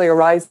is actually a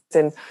rise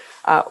in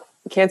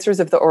cancers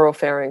of the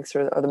oropharynx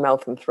or the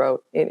mouth and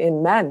throat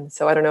in men.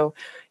 So I don't know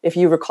if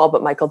you recall,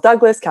 but Michael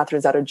Douglas,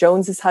 Catherine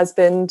Zeta-Jones's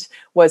husband,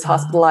 was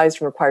hospitalized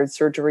and required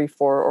surgery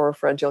for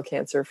oropharyngeal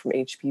cancer from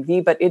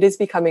HPV, but it is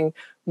becoming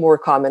more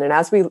common. And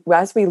as we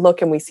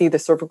look and we see the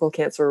cervical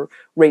cancer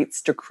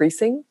rates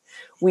decreasing,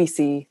 we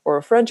see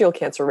oropharyngeal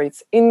cancer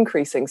rates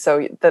increasing.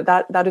 So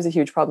that is a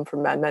huge problem for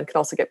men. Men can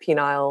also get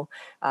penile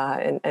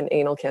and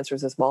anal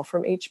cancers as well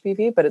from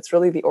HPV, but it's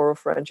really the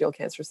oropharyngeal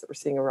cancers that we're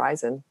seeing a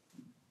rise in.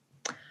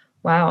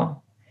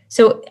 Wow.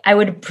 So I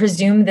would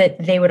presume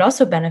that they would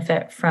also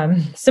benefit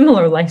from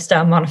similar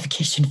lifestyle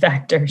modification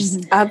factors.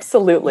 Mhm.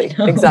 Absolutely.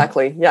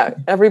 Exactly. Yeah.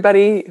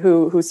 Everybody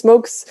who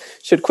smokes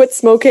should quit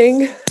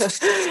smoking.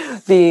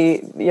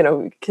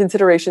 The,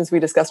 considerations we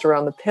discussed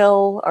around the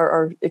pill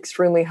are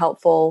extremely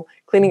helpful.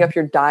 Cleaning up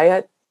your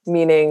diet,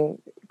 meaning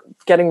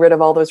getting rid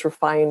of all those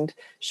refined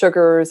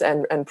sugars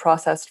and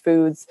processed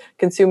foods,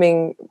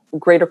 consuming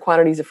greater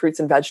quantities of fruits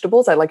and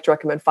vegetables. I like to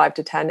recommend 5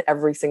 to 10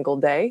 every single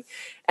day,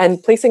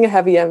 and placing a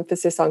heavy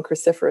emphasis on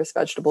cruciferous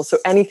vegetables. So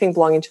anything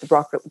belonging to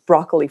the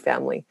broccoli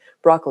family,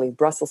 broccoli,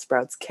 Brussels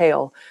sprouts,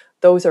 kale,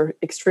 those are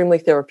extremely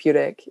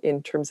therapeutic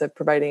in terms of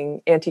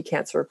providing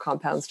anti-cancer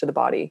compounds to the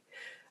body.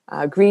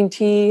 Green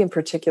tea, in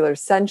particular,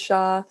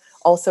 sencha,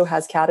 also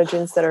has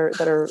catechins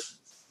that are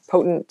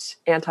potent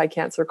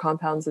anti-cancer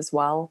compounds as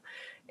well.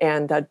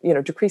 And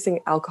decreasing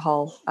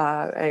alcohol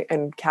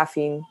and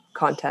caffeine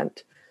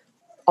content,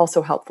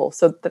 also helpful.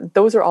 So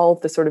those are all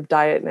the sort of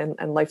diet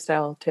and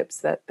lifestyle tips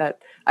that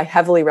I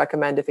heavily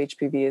recommend if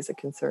HPV is a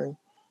concern.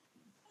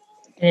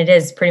 And it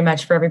is pretty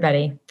much for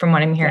everybody, from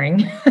what I'm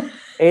hearing.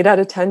 8 out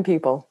of 10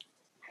 people.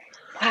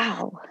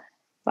 Wow.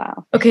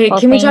 Okay, Well,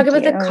 can we talk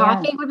about you. the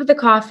coffee? Yeah. What about the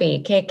coffee?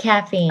 Okay,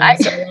 caffeine.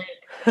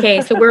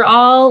 So we're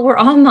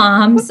all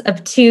moms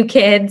of 2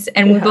 kids,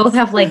 and we both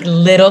have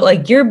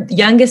your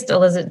youngest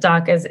Elizabeth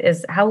Doc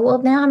is how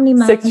old now? How many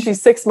months?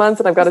 She's 6 months,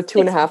 and I've got a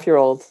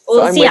 2.5-year-old.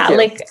 So I'm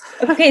with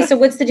you. Okay, so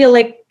what's the deal?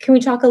 Can we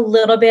talk a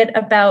little bit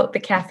about the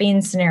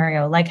caffeine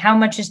scenario? How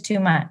much is too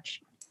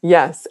much?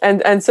 Yes.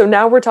 And so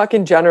now we're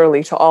talking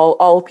generally to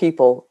all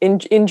people.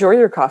 Enjoy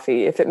your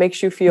coffee. If it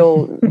makes you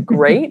feel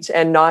great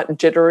and not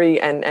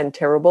jittery and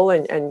terrible,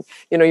 and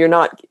you're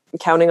not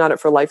counting on it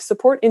for life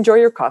support, enjoy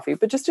your coffee,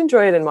 but just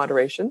enjoy it in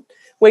moderation.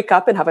 Wake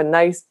up and have a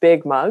nice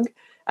big mug,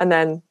 and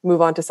then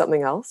move on to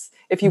something else.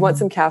 If you want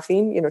some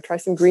caffeine, try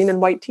some green and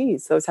white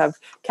teas. Those have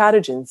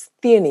catechins,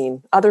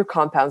 theanine, other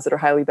compounds that are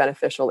highly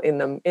beneficial in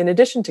them, in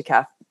addition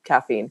to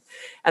caffeine.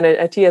 And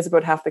a tea has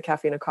about half the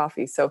caffeine of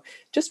coffee. So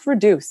just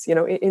reduce,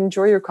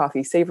 enjoy your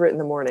coffee, savor it in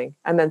the morning,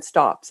 and then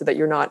stop, so that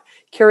you're not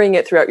carrying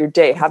it throughout your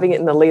day, having it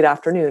in the late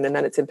afternoon, and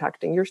then it's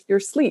impacting your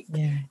sleep.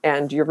 Yeah.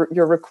 And you're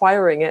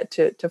requiring it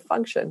to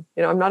function.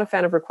 I'm not a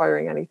fan of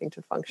requiring anything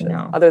to function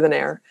other than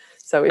air.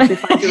 So if you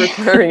find you're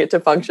requiring it to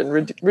function,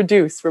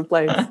 reduce,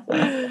 replace.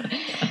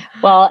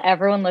 Well,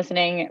 everyone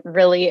listening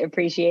really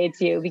appreciates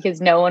you, because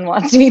no one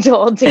wants to be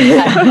told to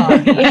cut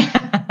coffee.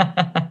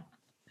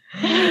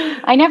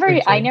 I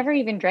never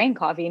even drank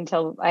coffee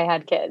until I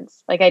had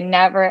kids. I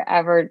never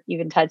ever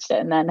even touched it,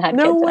 and then had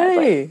kids. No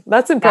way.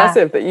 That's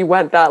impressive that you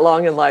went that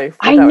long in life.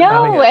 I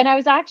know. And I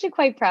was actually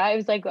quite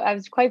proud. I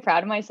was quite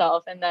proud of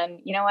myself. And then,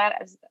 you know what?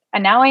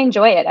 And now I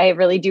enjoy it. I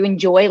really do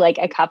enjoy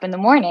a cup in the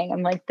morning.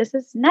 I'm like, this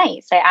is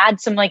nice. I add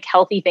some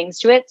healthy things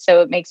to it,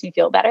 so it makes me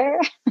feel better.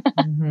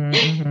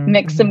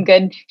 Mix some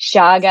good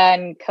shaga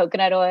and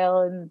coconut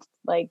oil and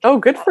oh,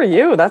 good for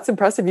you. That's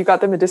impressive. You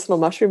got the medicinal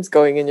mushrooms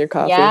going in your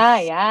coffee.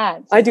 Yeah.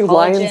 I do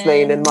lion's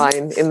mane in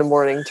mine in the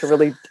morning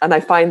and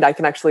I find I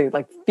can actually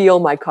feel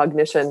my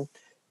cognition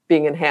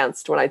being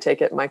enhanced when I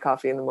take it in my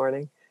coffee in the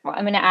morning. Well,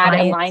 I'm going to add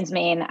a lion's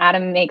mane.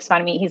 Adam makes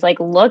fun of me. He's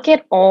like, look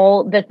at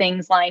all the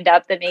things lined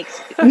up that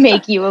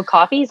make you a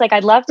coffee. He's like,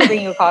 I'd love to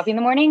bring you a coffee in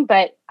the morning,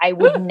 but I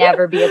would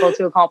never be able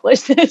to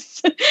accomplish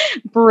this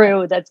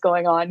brew that's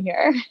going on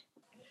here.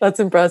 That's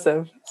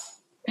impressive.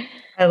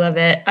 I love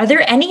it. Are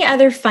there any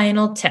other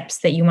final tips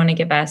that you want to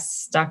give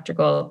us, Dr.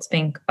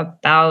 Goldspink,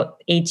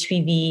 about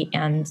HPV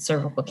and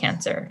cervical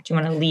cancer? Do you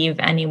want to leave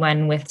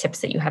anyone with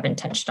tips that you haven't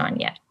touched on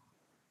yet?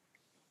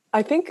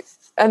 I think,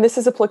 and this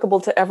is applicable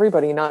to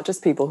everybody, not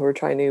just people who are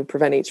trying to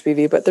prevent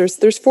HPV, but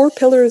there's 4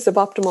 pillars of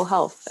optimal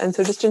health. And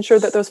so just ensure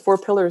that those 4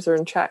 pillars are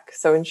in check.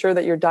 So ensure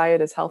that your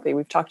diet is healthy.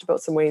 We've talked about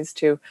some ways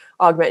to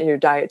augment your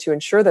diet to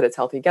ensure that it's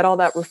healthy. Get all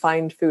that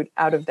refined food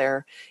out of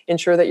there.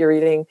 Ensure that you're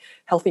eating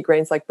healthy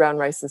grains like brown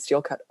rice and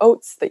steel-cut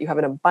oats, that you have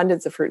an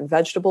abundance of fruit and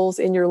vegetables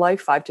in your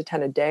life, 5 to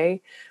 10 a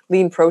day.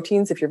 Lean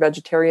proteins if you're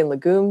vegetarian,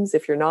 legumes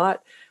if you're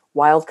not,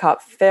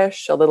 wild-caught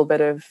fish, a little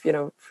bit of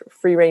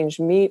free-range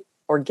meat,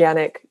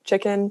 organic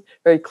chicken,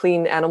 very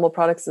clean animal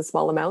products in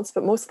small amounts,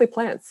 but mostly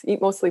plants.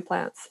 Eat mostly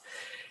plants.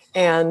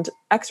 And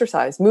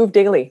exercise, move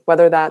daily,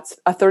 whether that's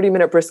a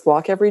 30-minute brisk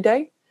walk every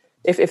day.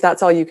 If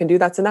that's all you can do,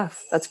 that's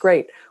enough. That's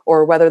great.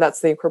 Or whether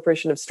that's the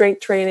incorporation of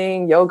strength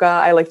training, yoga.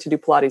 I like to do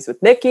Pilates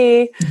with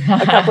Nikki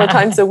a couple of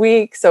times a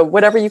week. So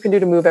whatever you can do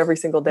to move every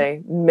single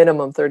day,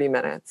 minimum 30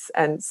 minutes.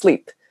 And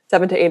sleep,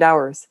 7 to 8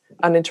 hours,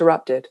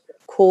 uninterrupted,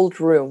 cold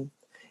room.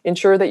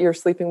 Ensure that you're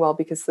sleeping well,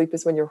 because sleep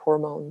is when your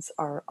hormones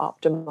are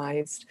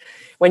optimized.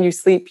 When you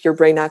sleep, your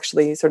brain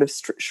actually sort of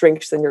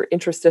shrinks, and your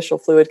interstitial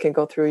fluid can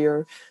go through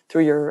your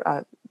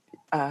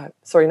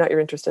sorry, not your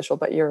interstitial,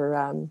 but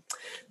your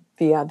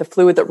the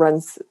fluid that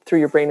runs through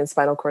your brain and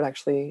spinal cord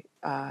actually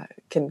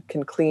can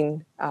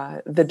clean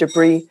the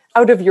debris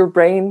out of your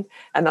brain.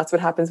 And that's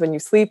what happens when you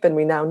sleep. And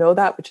we now know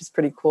that, which is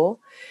pretty cool.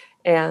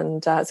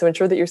 And so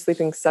ensure that you're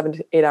sleeping 7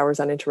 to 8 hours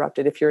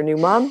uninterrupted. If you're a new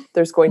mom,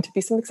 there's going to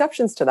be some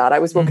exceptions to that. I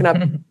was woken up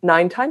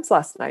 9 times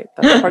last night.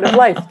 That's part of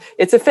life.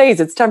 It's a phase.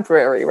 It's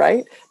temporary,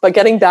 right? But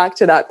getting back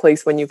to that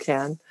place when you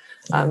can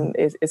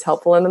is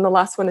helpful. And then the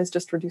last one is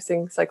just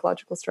reducing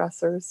psychological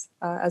stressors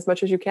as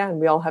much as you can.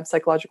 We all have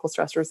psychological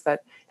stressors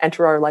that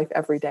enter our life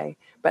every day.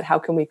 But how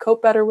can we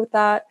cope better with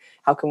that?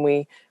 How can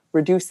we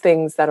reduce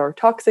things that are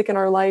toxic in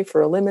our life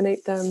or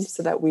eliminate them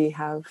so that we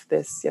have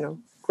this,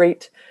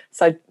 great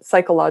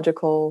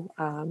psychological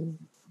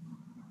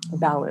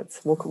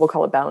balance. We'll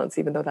call it balance,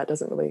 even though that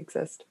doesn't really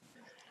exist.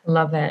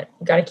 Love it.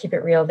 Got to keep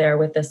it real there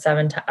with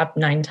the up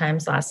 9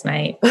 times last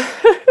night.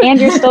 And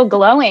you're still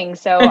glowing.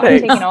 So I'm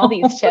taking all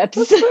these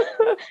tips. You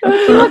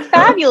look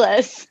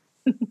fabulous.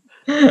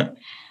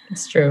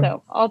 It's true.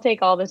 So I'll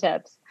take all the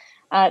tips.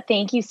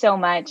 Thank you so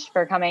much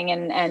for coming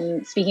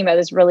and speaking about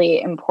this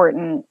really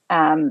important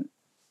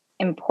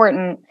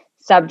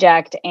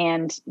subject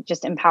and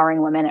just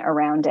empowering women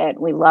around it.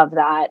 We love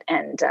that.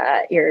 And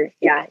your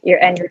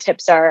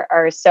tips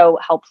are so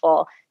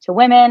helpful to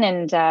women.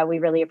 And we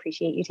really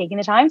appreciate you taking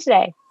the time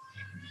today.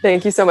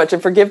 Thank you so much.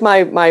 And forgive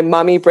my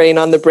mommy brain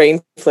on the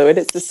brain fluid.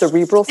 It's the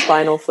cerebral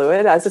spinal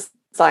fluid. As a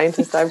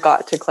scientist, I've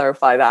got to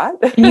clarify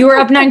that. You were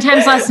up 9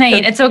 times last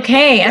night. It's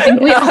okay. I think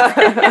we all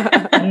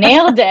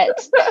nailed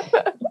it.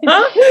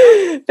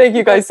 Thank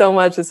you guys so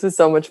much. This was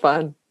so much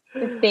fun.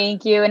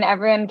 Thank you. And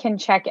everyone can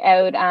check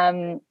out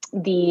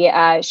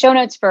the show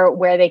notes for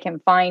where they can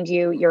find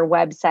you, your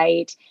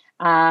website,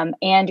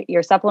 and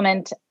your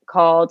supplement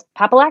called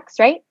Papalex,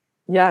 right?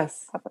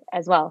 Yes.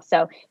 As well.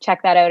 So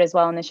check that out as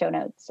well in the show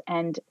notes.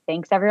 And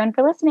thanks everyone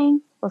for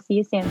listening. We'll see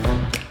you soon.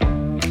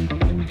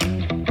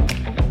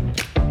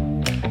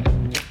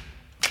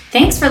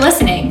 Thanks for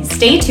listening.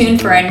 Stay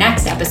tuned for our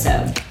next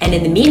episode. And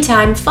in the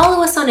meantime,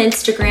 follow us on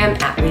Instagram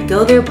at We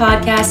Go There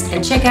Podcast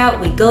and check out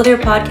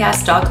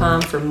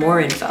wegotherepodcast.com for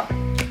more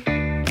info.